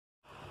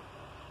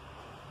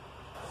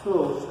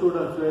So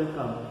students,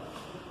 welcome.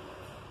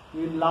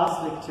 In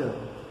last lecture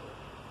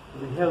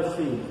we have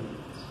seen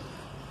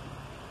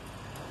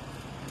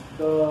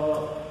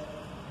the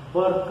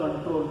birth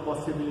control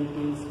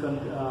possibilities,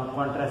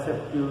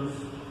 contraceptives,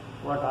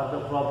 what are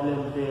the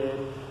problems there,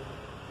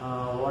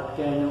 what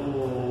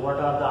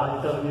are the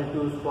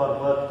alternatives for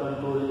birth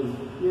controlling.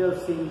 We have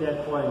seen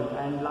that point,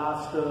 and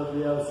last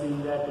we have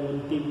seen that in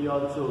TB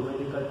also,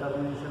 medical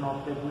termination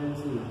of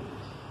pregnancy,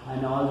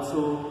 and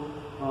also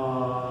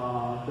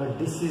the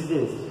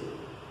diseases.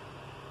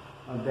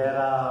 There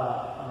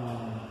are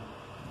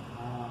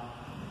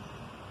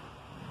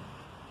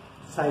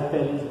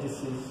syphilis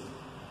disease,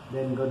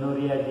 then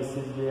gonorrhea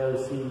disease we have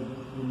seen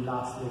in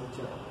last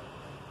lecture.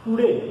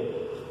 Today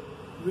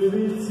we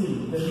will see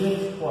the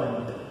next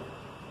point,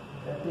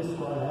 that is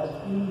called as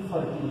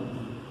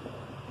infertility.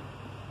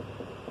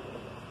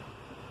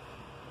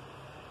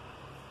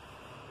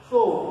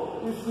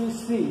 So if we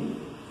see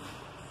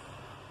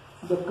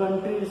the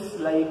countries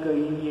like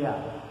India,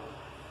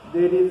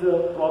 there is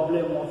a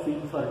problem of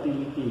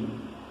infertility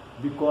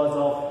because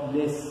of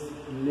less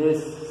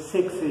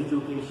sex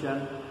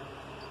education,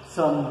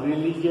 some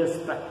religious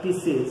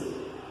practices.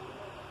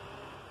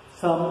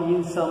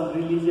 In some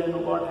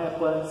religion, what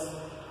happens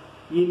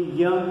in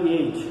young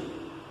age,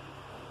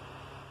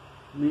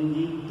 means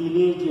in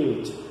teenage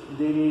age,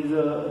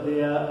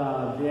 they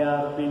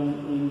are been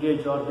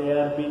engaged or they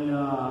are been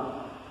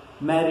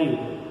married,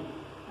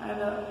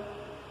 and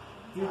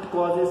it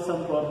causes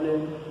some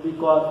problem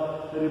because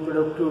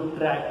reproductive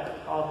tract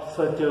of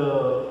such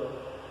a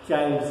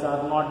child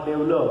are not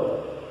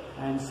developed,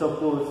 and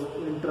suppose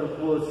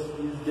intercourse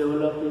is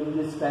developed in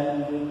this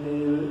time, then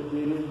they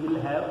will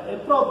have a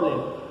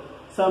problem.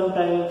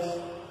 Sometimes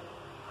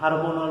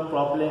hormonal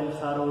problems,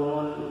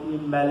 hormonal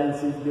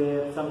imbalance is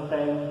there,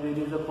 sometimes there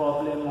is a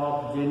problem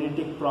of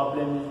genetic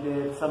problem is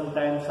there,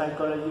 sometimes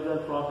psychological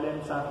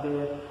problems are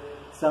there,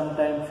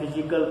 sometimes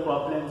physical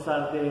problems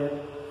are there.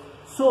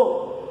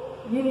 So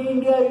in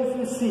India, if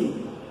you see,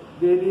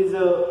 there is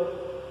a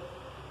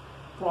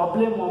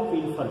problem of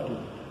infertility.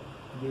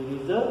 There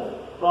is a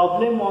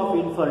problem of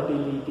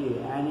infertility,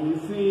 and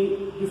if we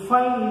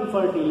define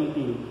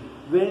infertility,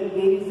 when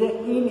there is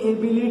an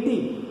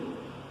inability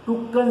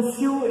to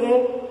conceive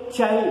a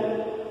child,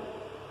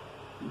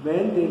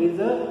 when there is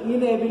an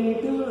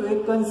inability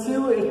to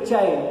conceive a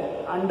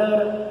child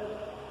after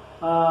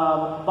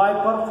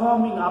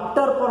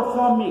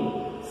performing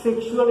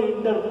sexual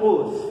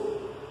intercourse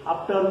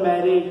after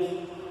marriage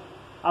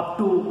up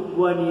to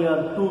 1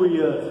 year, 2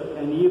 years,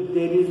 and if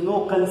there is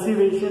no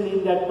conception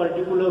in that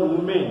particular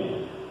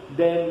woman,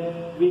 then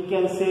we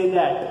can say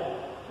that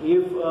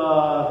if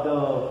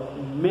the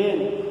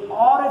male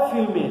or a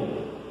female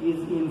is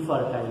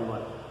infertile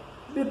one.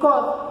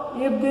 Because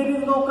if there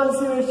is no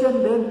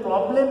conception, then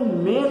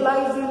problem may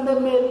lies in the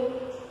male.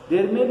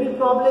 There may be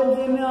problems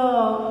in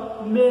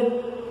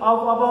male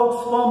about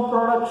sperm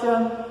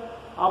production,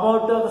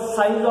 about the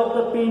size of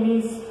the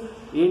penis,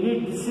 any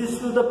disease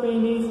to the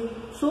penis.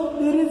 So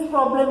there is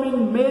problem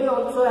in male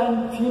also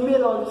and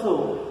female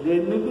also.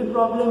 There may be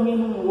problem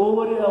in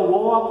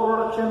ova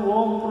production,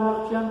 ovum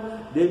production.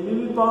 There may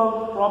be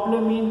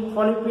problem in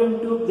fallopian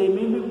tube. There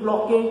may be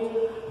blockage.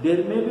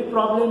 There may be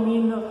problem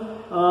in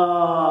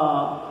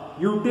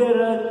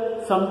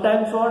uterus.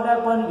 Sometimes what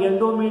happens,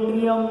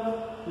 endometrium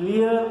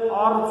layer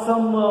or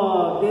some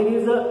there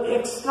is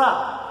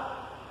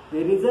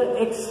a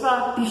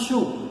extra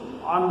tissue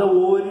on the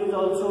ovaries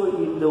also,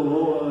 in the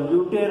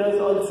uterus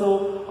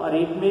also, or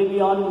it may be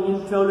on in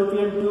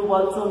fallopian tube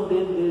also.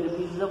 Then there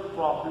is a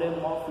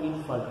problem of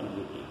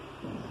infertility.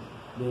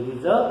 There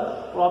is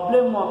a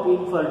problem of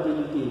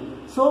infertility.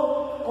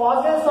 So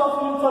causes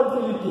of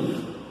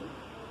infertility.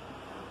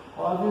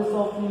 Causes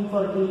of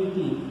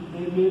infertility.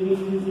 There may be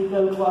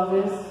physical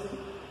causes.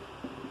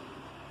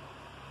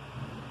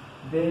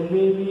 There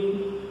may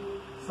be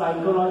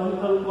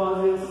psychological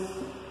causes.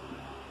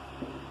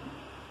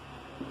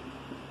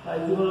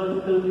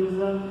 Physiological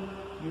reason,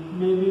 it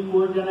may be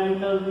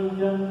congenital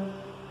reason,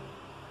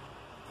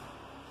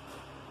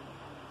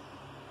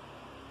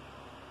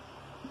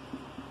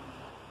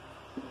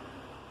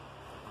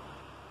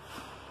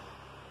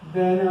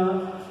 then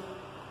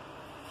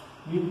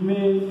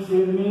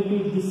there may be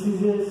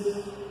diseases.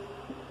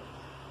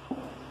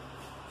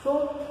 So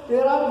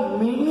there are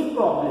many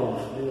problems.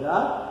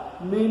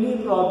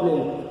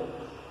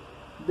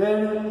 Then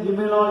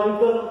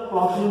immunological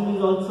problem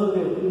is also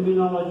there.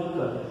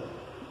 Immunological.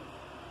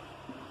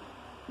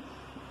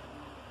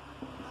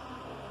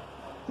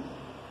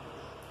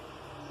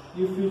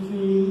 If you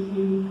see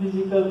in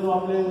physical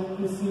problem,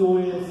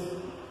 PCOS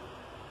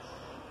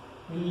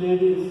in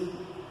ladies,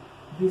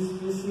 this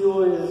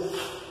PCOS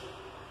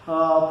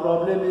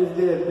problem is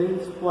there,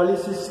 means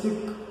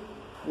polycystic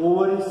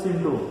ovary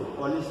syndrome.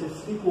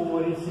 Polycystic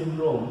ovary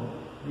syndrome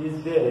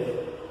is there,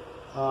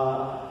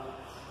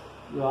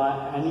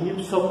 and if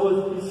suppose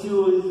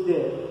PCO is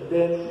there,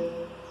 then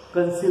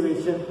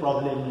conception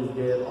problem is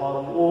there,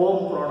 or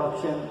ovum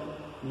production,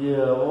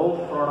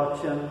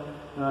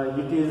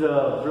 it is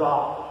a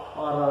block.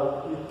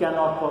 or it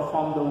cannot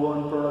perform the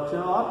ovum production,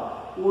 or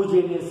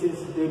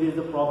oogenesis, there is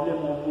a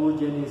problem of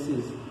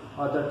oogenesis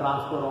or the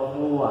transfer of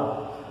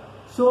ova.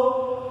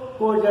 So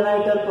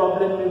congenital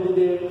problem may be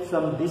there,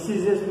 some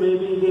diseases may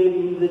be there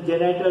in the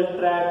genital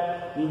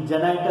tract, in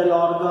genital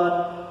organ,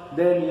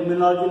 then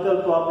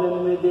immunological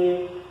problem may be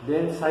there,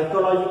 then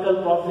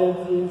psychological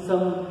problems in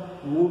some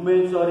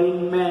women or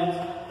in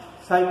men.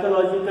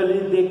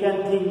 Psychologically they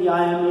can think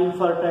I am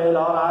infertile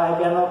or I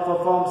cannot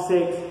perform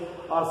sex,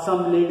 or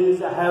some ladies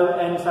have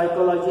an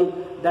psychology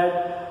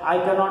that I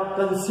cannot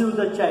conceive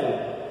the child.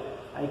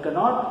 I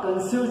cannot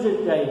conceive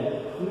the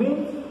child.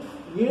 Means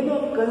in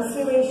a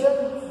conceivation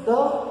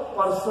the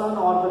person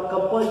or the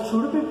couple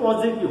should be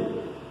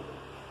positive.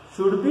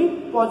 Should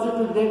be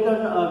positive.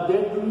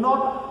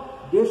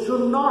 They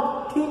should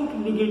not think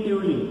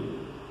negatively.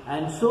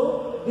 And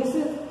so this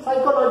is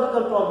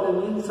psychological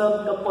problem. In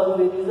some couple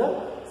there is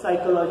a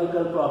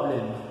psychological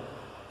problem.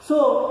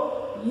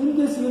 So in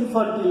this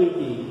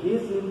infertility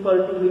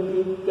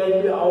can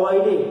be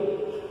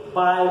avoided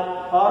by,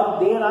 or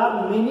there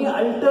are many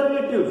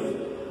alternatives.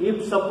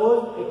 If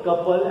suppose a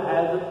couple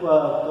has a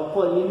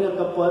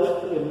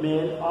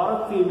male or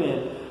a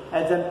female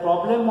has a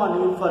problem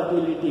on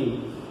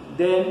infertility,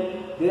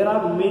 then there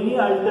are many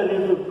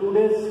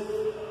alternatives.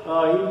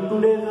 In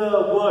today's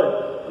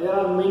world, there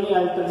are many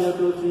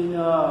alternatives in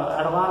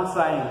advanced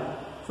science.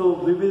 So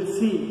we will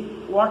see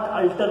what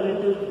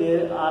alternatives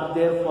there are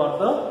there for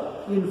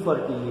the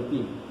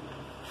infertility.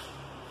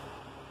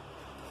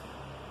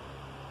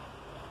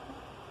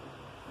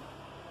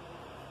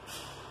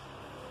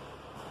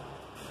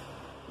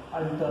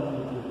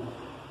 Alternative.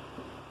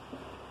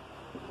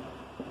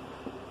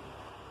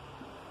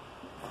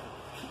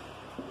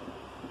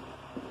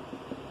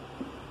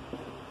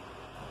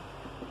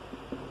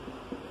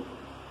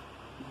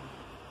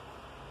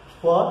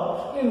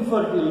 For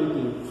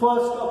infertility,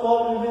 first of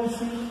all we will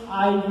see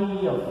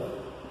IVF.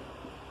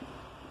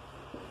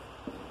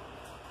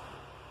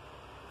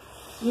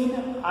 In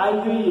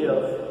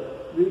IVF,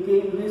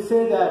 we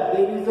say that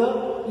there is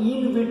a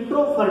in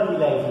vitro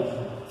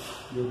fertilization.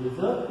 There is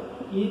a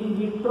in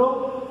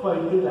vitro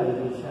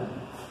fertilization.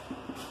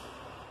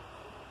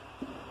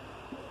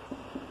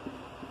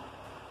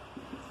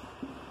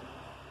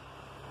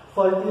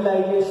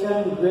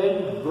 Fertilization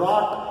when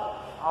brought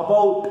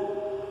about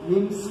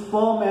in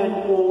sperm and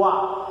ova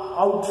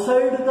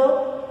outside the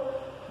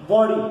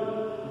body,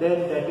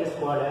 then that is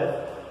called as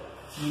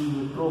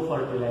in vitro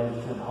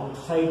fertilization,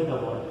 outside the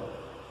body.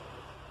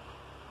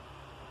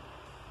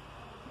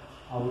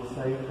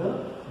 Outside the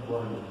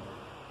body.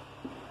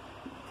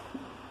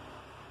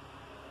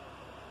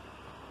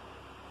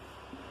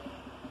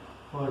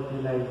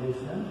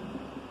 Fertilization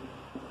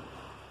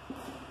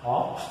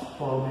of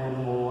sperm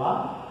and ova,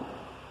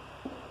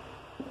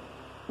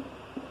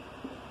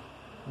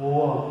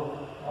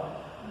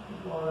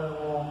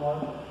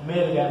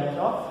 male gamete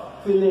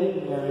of female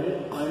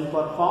gamete when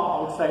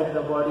performed outside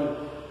the body,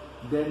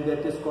 then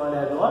that is called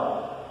as what?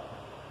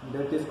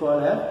 That is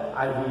called as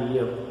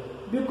IVF.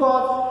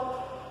 Because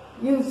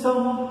in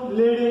some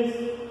ladies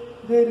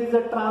there is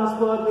a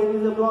transfer, there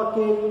is a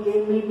blockage,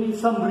 there may be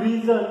some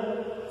reason,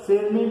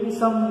 there may be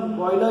some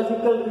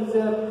biological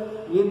reason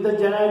in the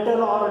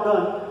genital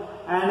organ,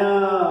 and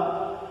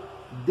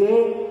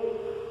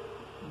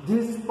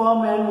this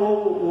sperm and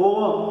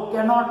ovum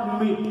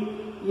cannot meet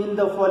in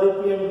the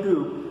fallopian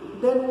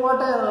tube. Then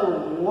what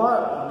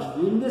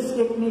in this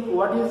technique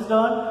what is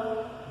done?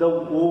 The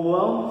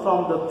ovum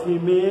from the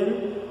female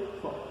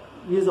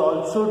is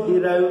also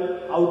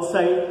derived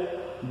outside.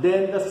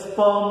 Then the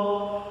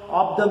sperm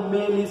of the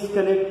male is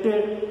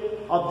collected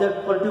of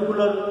that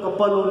particular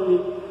couple only.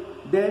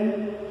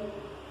 Then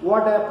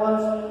what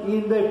happens?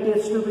 In the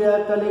test tube they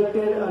are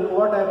collected, and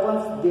what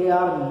happens? They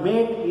are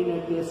made in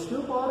a test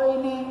tube or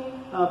in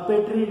a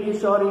petri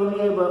dish or in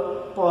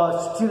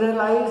a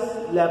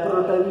sterilized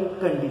laboratory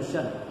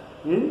condition.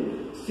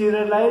 In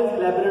sterilized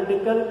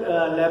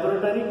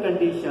laboratory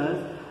conditions,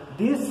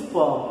 this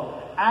sperm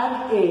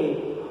and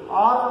egg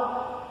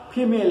or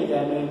female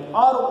gamete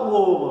or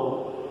ovum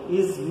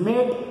is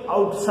made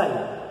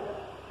outside,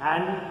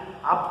 and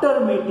after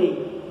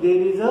mating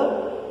there is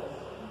a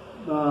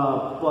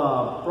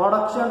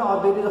production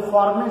or there is a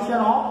formation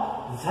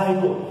of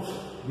zygote.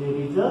 There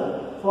is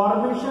a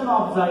formation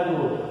of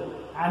zygote,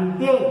 and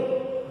then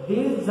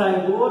this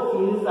zygote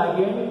is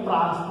again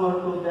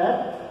transferred to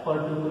that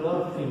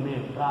particular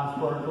female.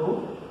 Transfer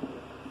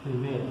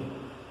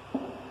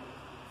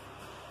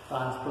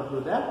to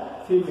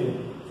that female.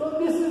 So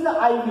this is the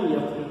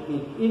IVF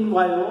technique, in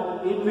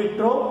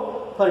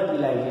vitro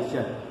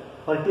fertilization.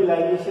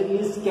 Fertilization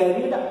is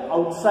carried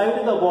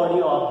outside the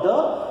body of the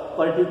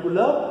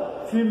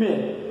particular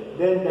female.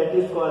 Then that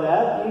is called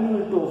as in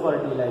vitro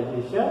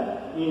fertilization,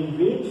 in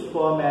which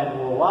sperm and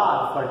ova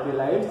are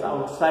fertilized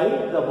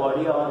outside the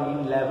body or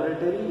in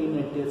laboratory, in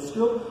a test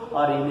tube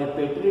or in a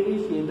petri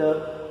dish, in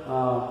the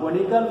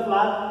conical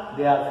flask.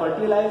 They are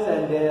fertilized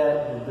and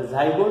the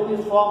zygote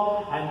is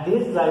formed, and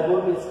this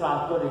zygote is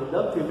transferred in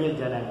the female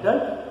genital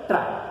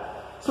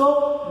tract.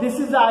 So this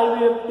is the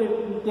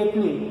IVF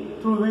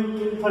technique through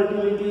which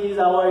infertility is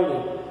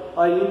avoided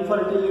or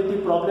infertility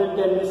problem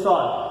can be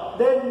solved.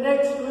 Then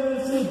next we will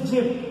see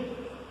ZIFT.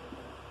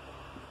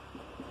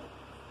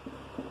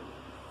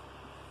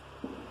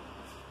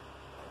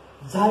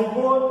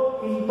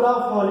 Zygote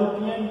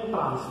intrafallopian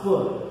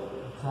transfer.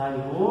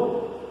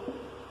 Zygote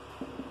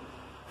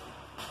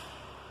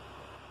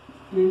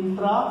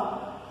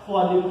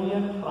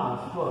intrafallopian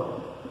transfer.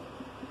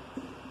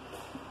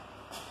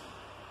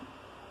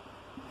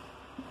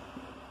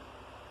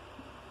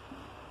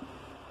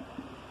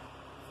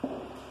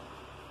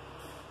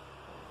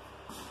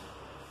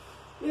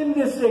 In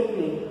this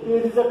technique,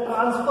 there is a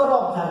transfer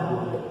of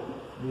zygote.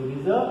 There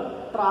is a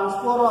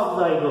transfer of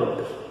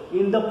zygote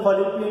in the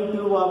fallopian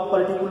tube of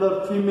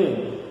particular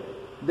female.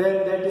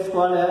 Then that is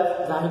called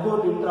as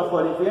zygote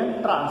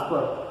intrafallopian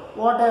transfer.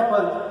 What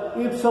happens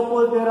if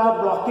suppose there are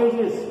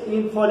blockages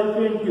in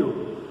fallopian tube?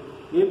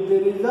 If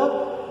there is a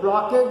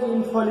blockage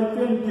in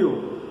fallopian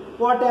tube,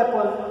 what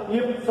happens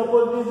if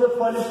suppose this is a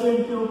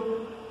fallopian tube?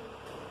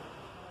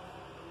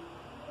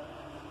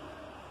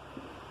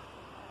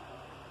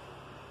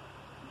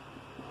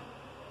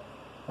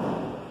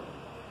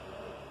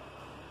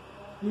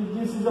 If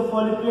this is a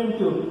fallopian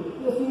tube,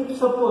 if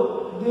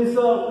suppose this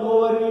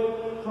ovary,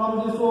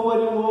 from this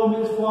ovary ovum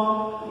is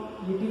formed,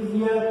 it is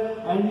here,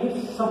 and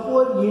if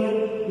suppose here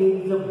there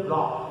is a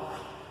block,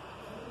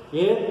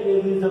 then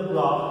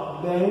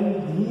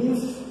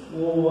this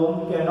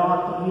ovum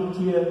cannot reach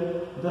here,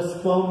 the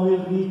sperm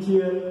will reach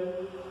here,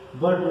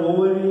 but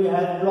ovary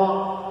has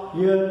block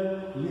here,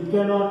 it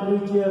cannot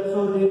reach here,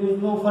 so there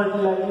is no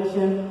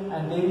fertilization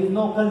and there is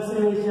no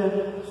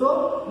conservation.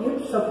 So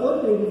if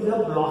suppose there is a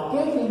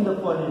blockage in the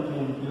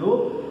fallopian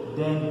tube,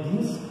 then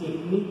this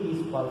technique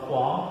is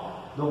performed.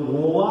 The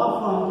ova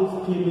from this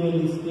female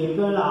is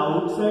taken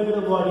outside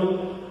the body,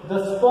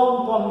 the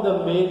sperm from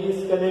the male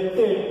is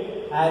collected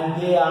and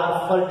they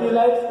are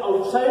fertilized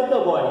outside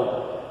the body,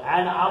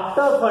 and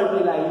after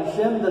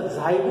fertilization the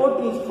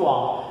zygote is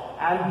formed,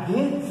 and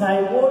this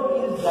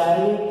zygote is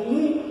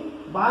directly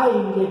by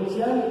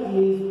injection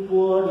is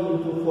poured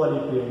into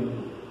fallopian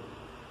tube,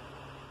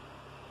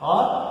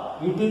 or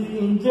it is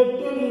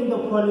injected in the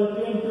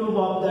fallopian tube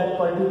of that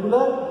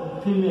particular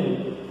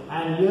female,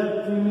 and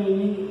here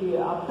female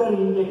after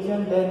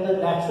injection, then the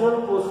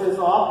natural process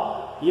of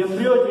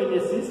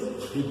embryogenesis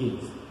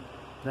begins.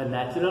 The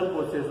natural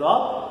process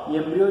of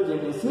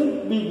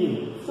embryogenesis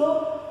begins.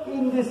 So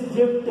in this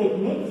ZIFT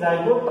technique,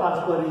 zygote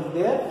transfer is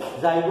there.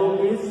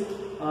 Zygote is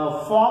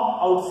formed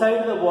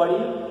outside the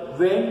body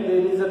when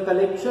there is a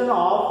collection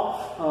of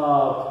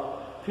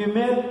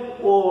female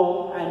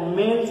ovum and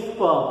male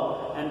sperm,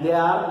 and they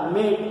are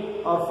made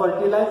or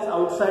fertilized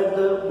outside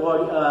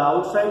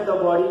the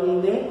body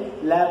in a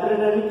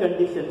laboratory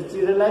condition,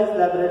 sterilized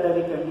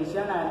laboratory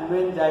condition, and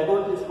when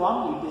zygote is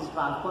formed, it is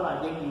transferred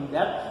again in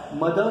that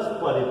mother's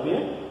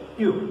fallopian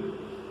tube.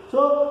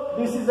 So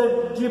this is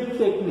a ZIFT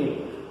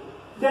technique.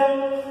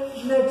 Then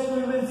next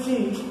we will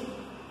see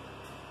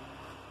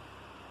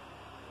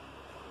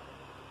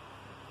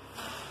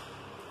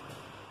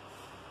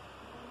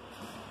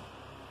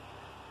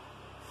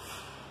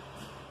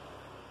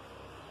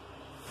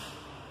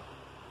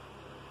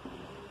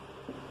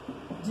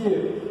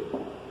ZIFT,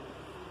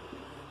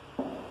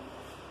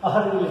 or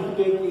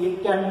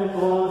it can be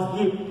pronounced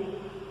GIFT.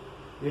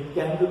 It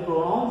can be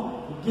pronounced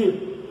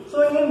GIFT. So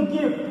in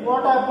GIFT,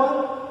 what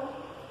happens?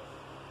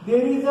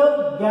 There is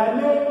a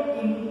gamete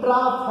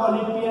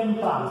intrafallopian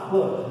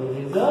transfer. There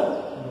is a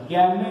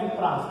gamete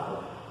transfer.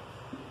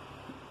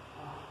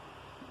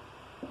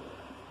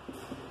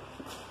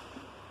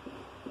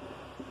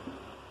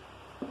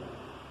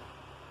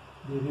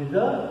 There is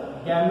a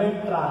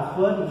gamete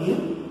transfer in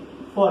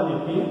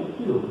fallopian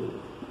tube.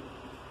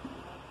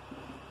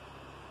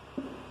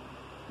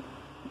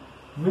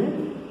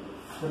 Means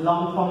the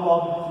long form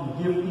of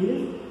GIFT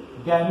is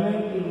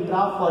gamete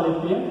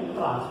intrafallopian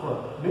transfer.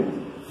 Means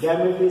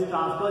gamete is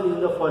transferred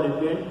in the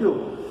fallopian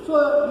tube. So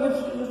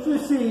if you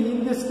see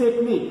in this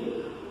technique,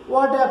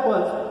 what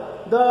happens?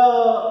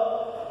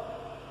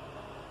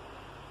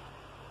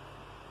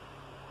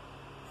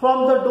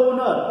 From the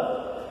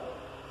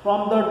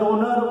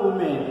donor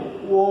woman,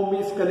 ovum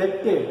is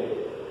collected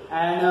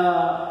and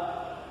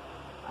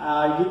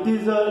it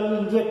is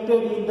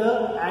injected in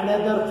the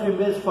another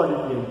female's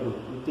fallopian tube.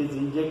 It is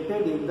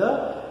injected in the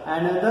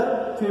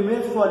another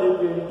female's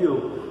fallopian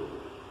tube,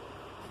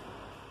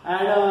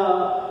 and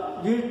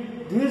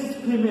this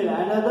female,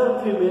 another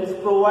female,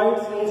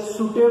 provides a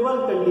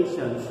suitable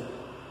conditions,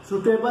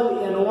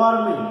 suitable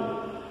environment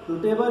for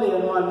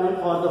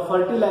the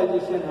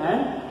fertilization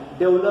and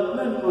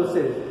development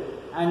process,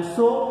 and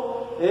so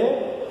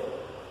a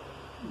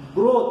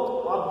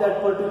growth of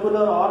that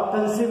particular or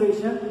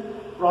conservation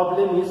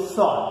problem is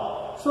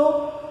solved.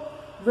 So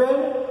when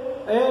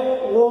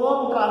a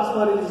ovum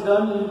transfer is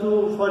done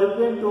into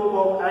fallopian tube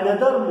of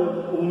another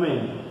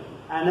woman,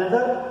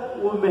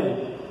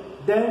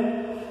 then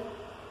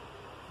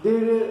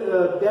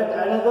that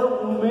another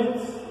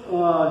woman's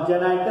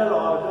genital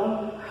organ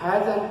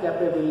has a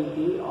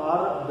capability,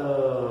 or the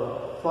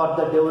for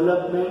the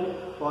development,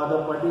 for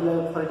the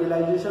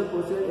fertilization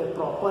process, a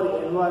proper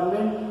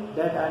environment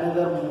that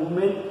another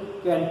woman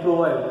can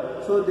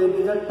provide. So there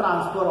is a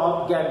transfer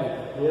of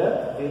gamete.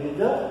 Here there is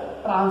a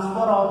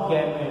transfer of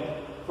gamete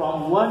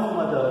from one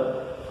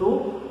mother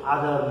to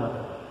other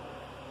mother,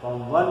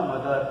 from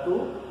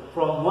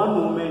one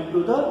woman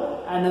to the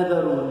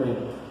another woman.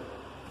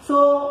 So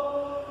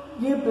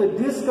if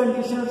these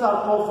conditions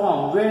are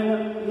performed when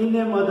in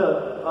a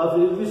mother,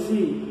 if you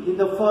see in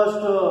the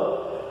first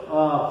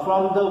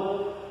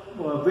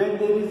when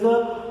there is a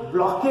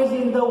blockage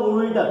in the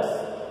oviducts.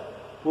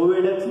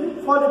 Oviducts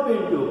means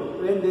fallopian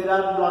tube. When there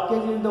are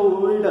blockage in the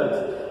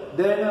oviducts,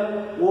 then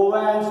ova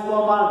and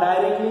sperm are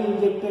directly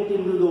injected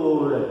into the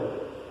oviduct.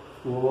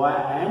 Ova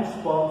and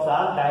sperms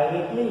are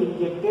directly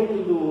injected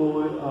into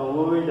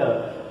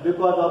oviduct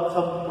because of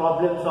some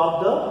problems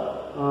of the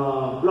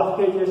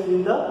blockages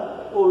in the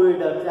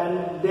oviduct,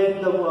 and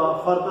then the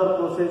further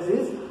process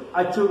is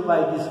achieved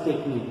by this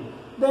technique.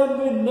 Then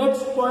the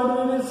next point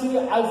we will see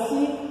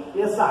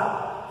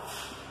ICSI.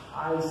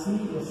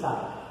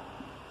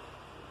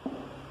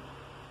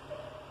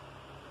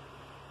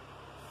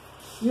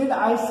 In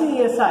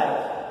ICSI,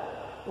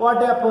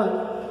 what happens?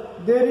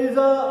 There is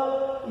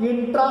a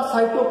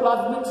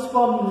intracytoplasmic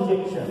sperm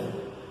injection.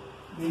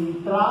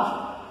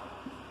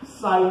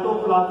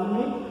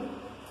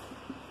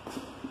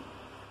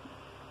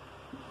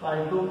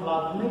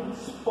 Intracytoplasmic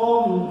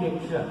sperm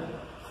injection.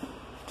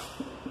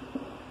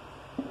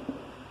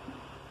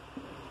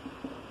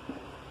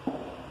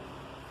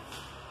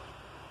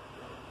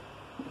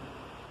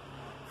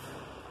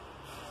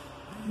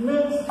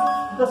 Means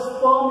the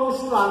sperm is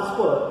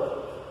transferred.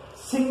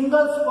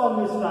 Single sperm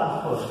is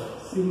transferred.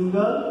 In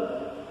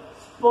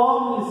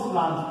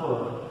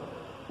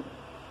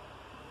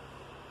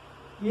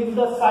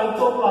the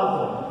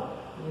cytoplasm.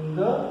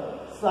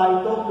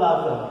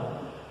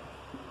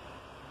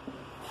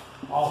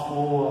 Of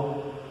ovum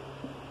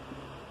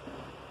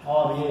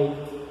or egg,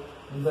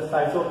 in the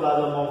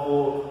cytoplasm of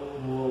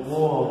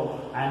ovum,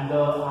 and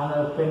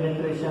the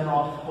penetration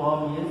of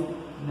sperm is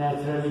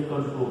naturally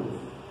controlled.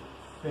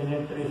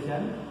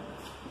 Penetration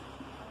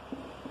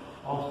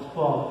of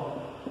sperm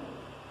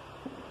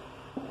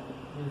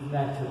is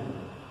natural,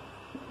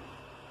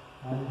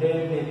 and then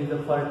there is a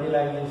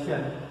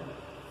fertilization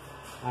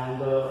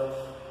and the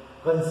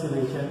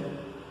conservation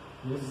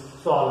is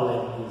solved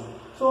like this.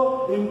 So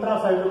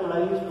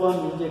intracytoplasmic sperm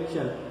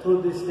injection,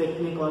 through this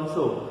technique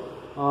also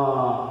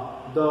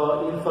the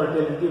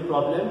infertility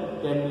problem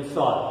can be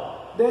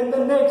solved. Then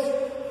the next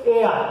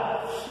AI.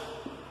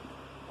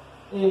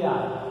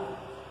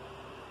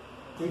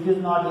 It is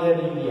not here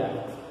India,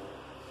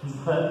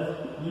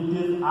 but it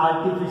is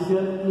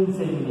artificial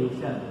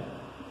insemination.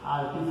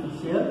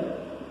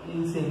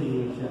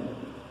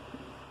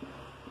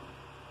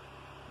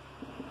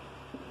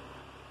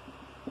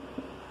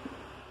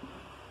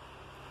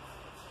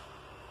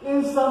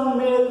 In some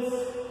males,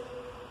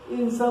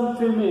 in some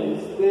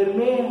females, there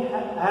may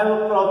have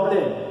a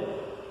problem.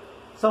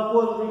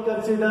 Suppose we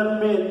consider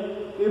male,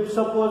 if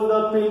suppose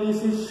the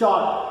penis is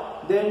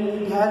short, then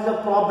it has a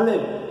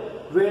problem.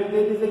 When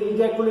there is an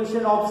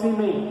ejaculation of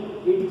semen,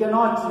 it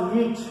cannot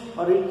reach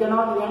or it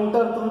cannot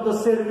enter through the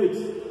cervix.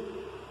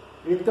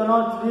 It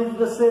cannot reach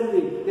the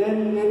cervix.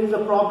 Then there is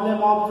a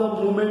problem of the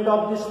movement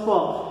of the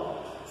sperm.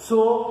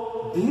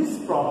 So this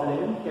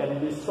problem can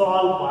be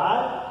solved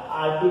by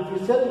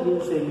artificial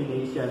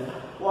insemination.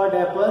 What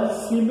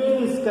happens?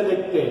 Semen is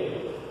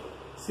collected.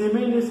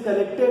 Semen is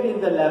collected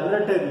in the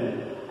laboratory,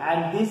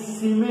 and this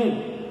semen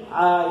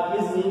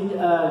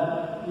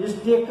is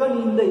taken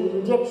in the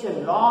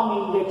injection,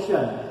 long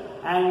injection,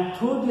 and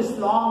through this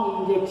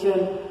long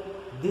injection,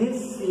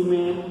 this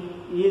semen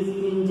is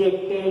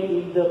injected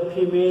in the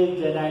female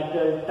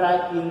genital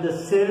tract, in the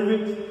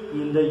cervix,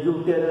 in the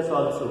uterus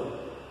also.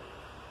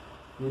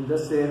 In the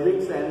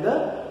cervix and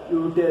the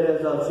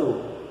uterus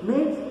also.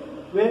 Means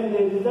when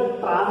there is a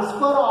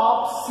transfer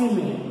of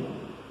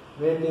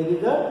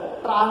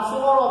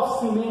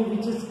semen,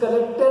 which is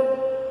collected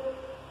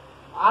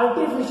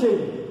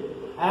artificially,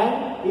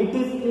 and it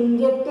is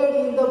injected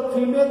in the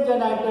female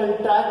genital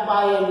tract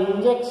by an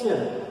injection,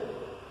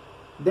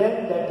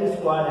 then that is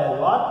called as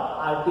what?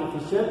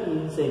 Artificial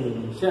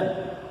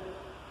insemination.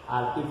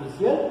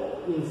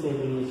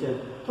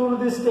 Through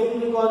this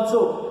technique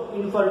also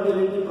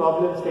infertility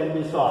problems can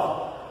be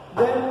solved.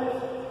 Then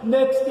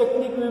next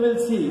technique we will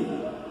see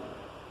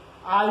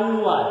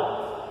IUI.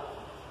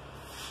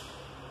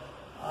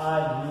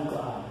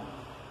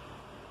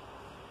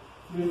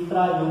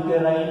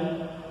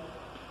 Intrauterine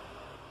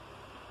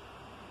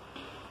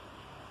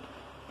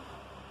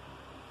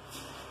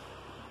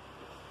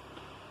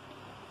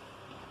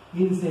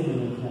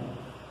insemination.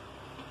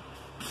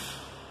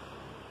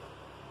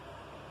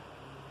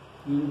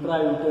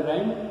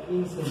 Intrauterine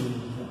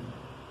insemination.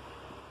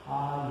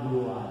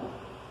 IUI.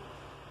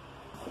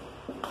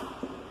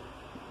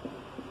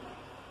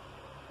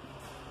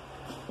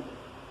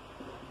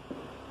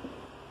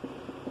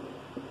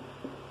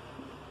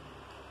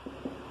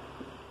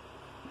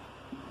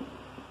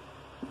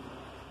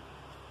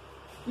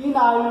 In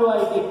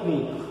IUI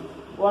technique,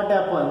 what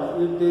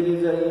happens if there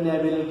is an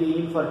inability,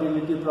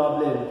 infertility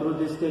problem? Through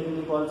this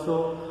technique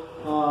also,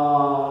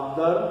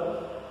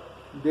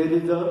 there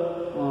is a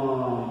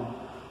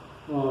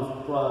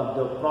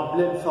the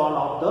problem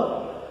solved of the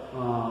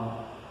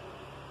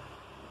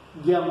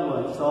young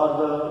ones or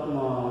the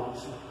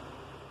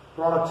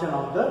production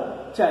of the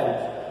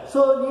child.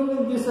 So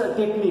in this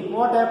technique,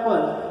 what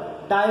happens?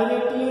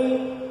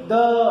 Directly the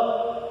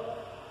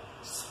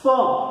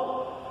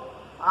sperm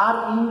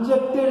are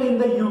injected in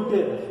the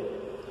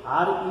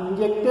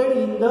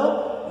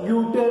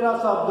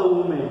uterus, of the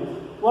woman.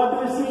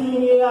 What we see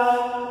in AI,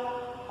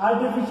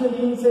 artificial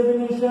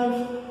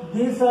insemination,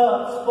 these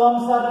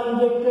sperms are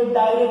injected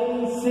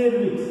directly in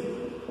cervix.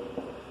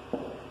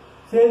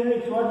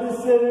 Cervix, what is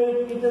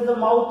cervix? It is the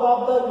mouth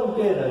of the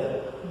uterus.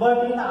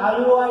 But in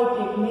IUI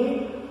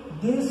technique,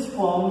 these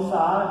sperms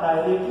are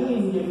directly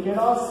injected,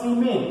 or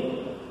semen.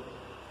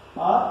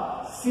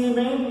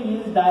 Semen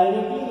is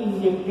directly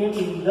injected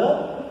in the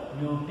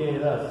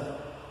uterus.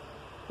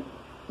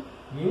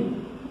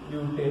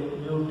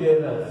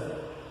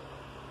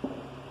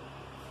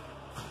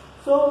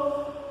 So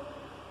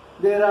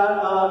there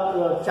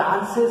are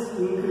chances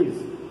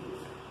increase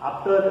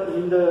after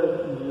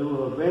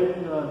when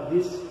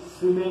this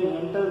semen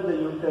enters the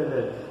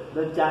uterus.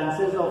 The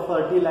chances of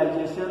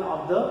fertilization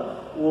of the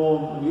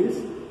womb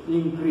is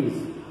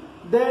increased.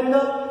 Then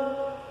the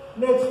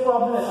next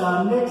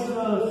problem, next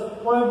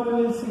point we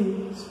will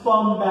see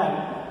sperm bank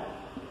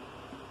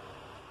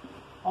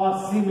or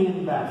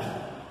semen bank.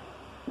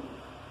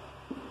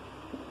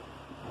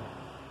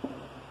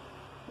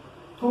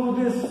 Through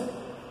this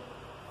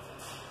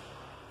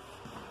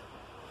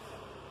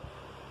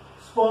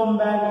sperm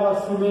bank or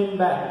semen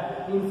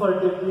bank,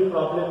 infertility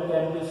problem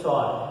can be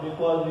solved,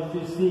 because if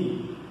you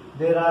see,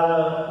 there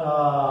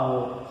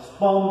are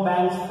sperm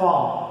banks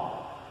formed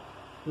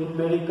in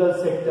medical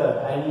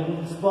sector, and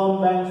in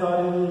sperm banks or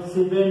in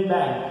semen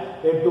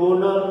bank, a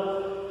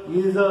donor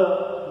is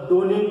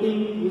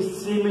donating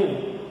his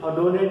semen or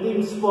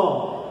donating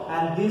sperm,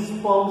 and these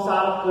sperms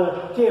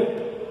are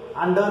kept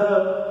under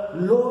a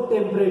low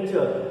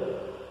temperature,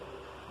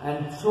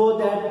 and so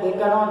that they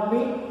cannot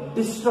be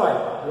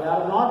destroyed. They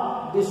are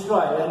not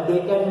destroyed, and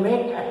they can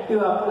make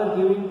active after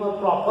giving a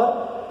proper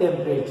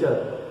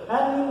temperature.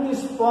 And in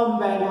this sperm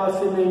bank or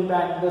semen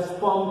bank, the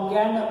sperm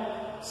can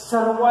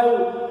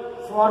survive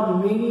for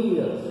many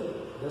years.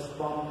 The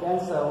sperm can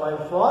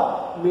survive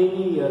for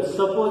many years.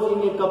 Suppose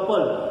in a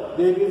couple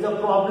there is a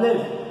problem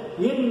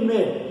in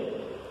male,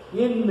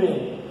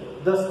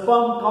 the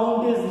sperm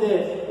count is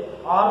less,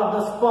 or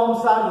the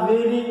sperms are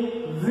very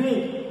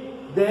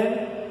weak,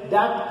 then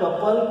that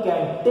couple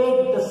can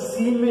take the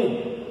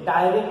semen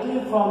directly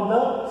from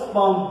the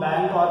sperm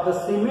bank or the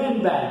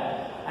semen bank,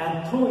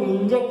 and through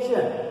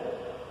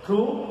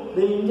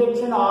the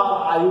injection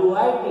or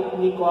IUI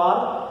technique or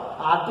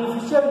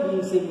artificial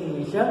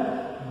insemination,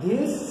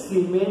 this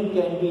semen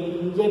can be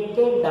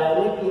injected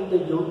directly in the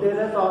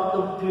uterus or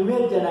the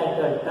female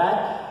genital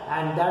tract,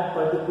 and that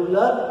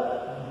particular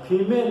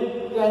female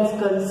can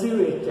conceive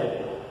a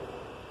child.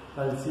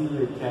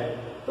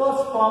 So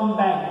sperm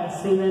bank and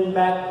semen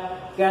bank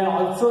can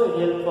also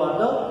help for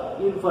the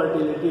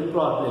infertility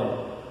problem.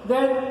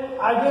 Then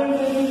again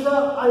there is an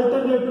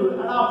alternative,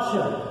 an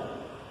option.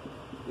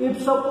 If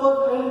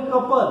suppose a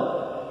couple,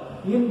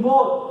 in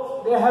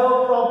both they have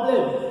a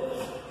problem,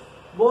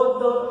 both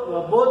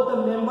the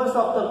members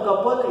of the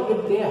couple,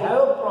 if they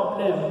have a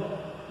problem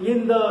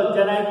in the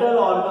genital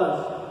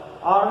organs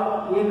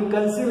or in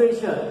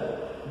conception,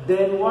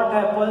 then what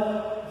happens?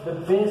 The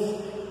best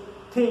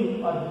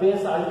thing or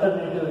best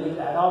alternative is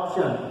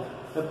adoption.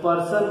 The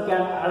person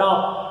can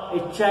adopt a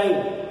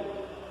child,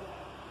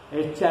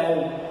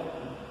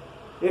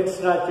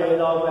 extra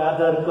child of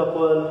other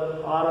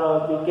couple,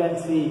 or we can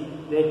see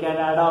they can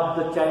adopt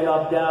the child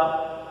of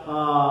their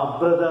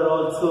brother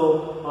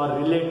also, or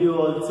relative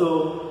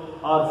also,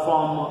 or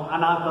from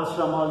Anath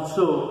Ashram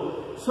also.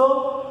 So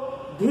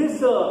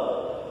this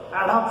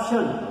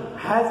adoption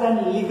has a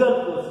legal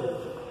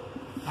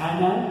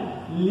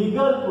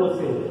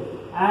process,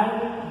 and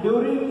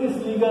during this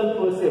legal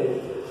process,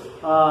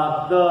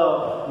 the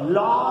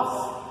laws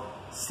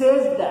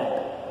says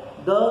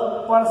that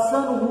the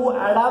person who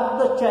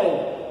adopts the child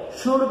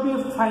should be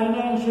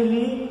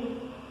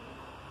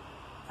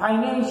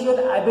financial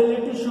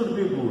ability should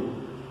be good.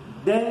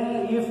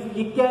 Then if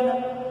he can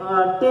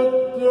take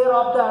care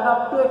of the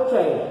adopted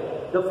child,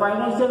 the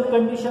financial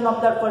condition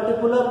of that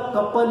particular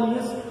couple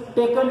is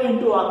taken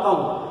into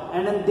account,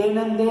 and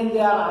then they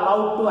are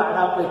allowed to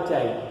adopt a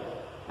child.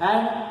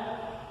 And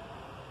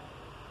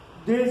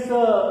this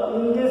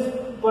in this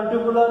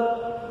particular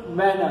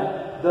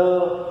manner, the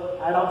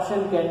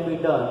adoption can be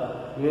done.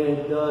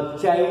 The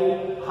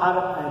child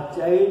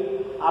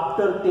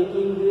after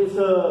taking this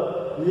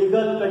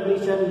legal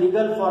condition,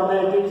 legal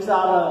formalities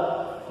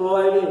are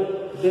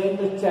provided, then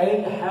the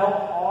child have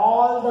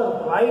all the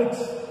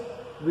rights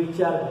which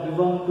are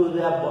given to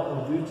the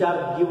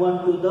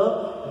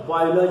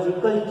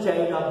biological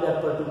child of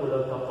that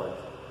particular couple.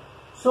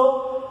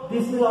 So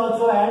this is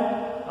also an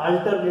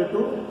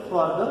alternative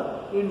for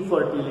the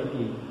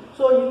infertility.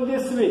 So in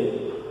this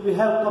way we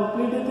have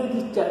completed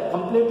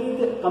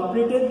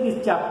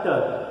this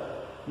chapter.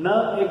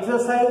 Now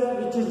exercise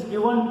which is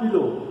given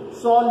below,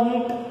 solve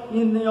it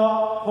in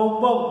your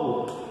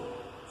homework book.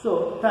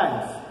 So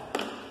thanks.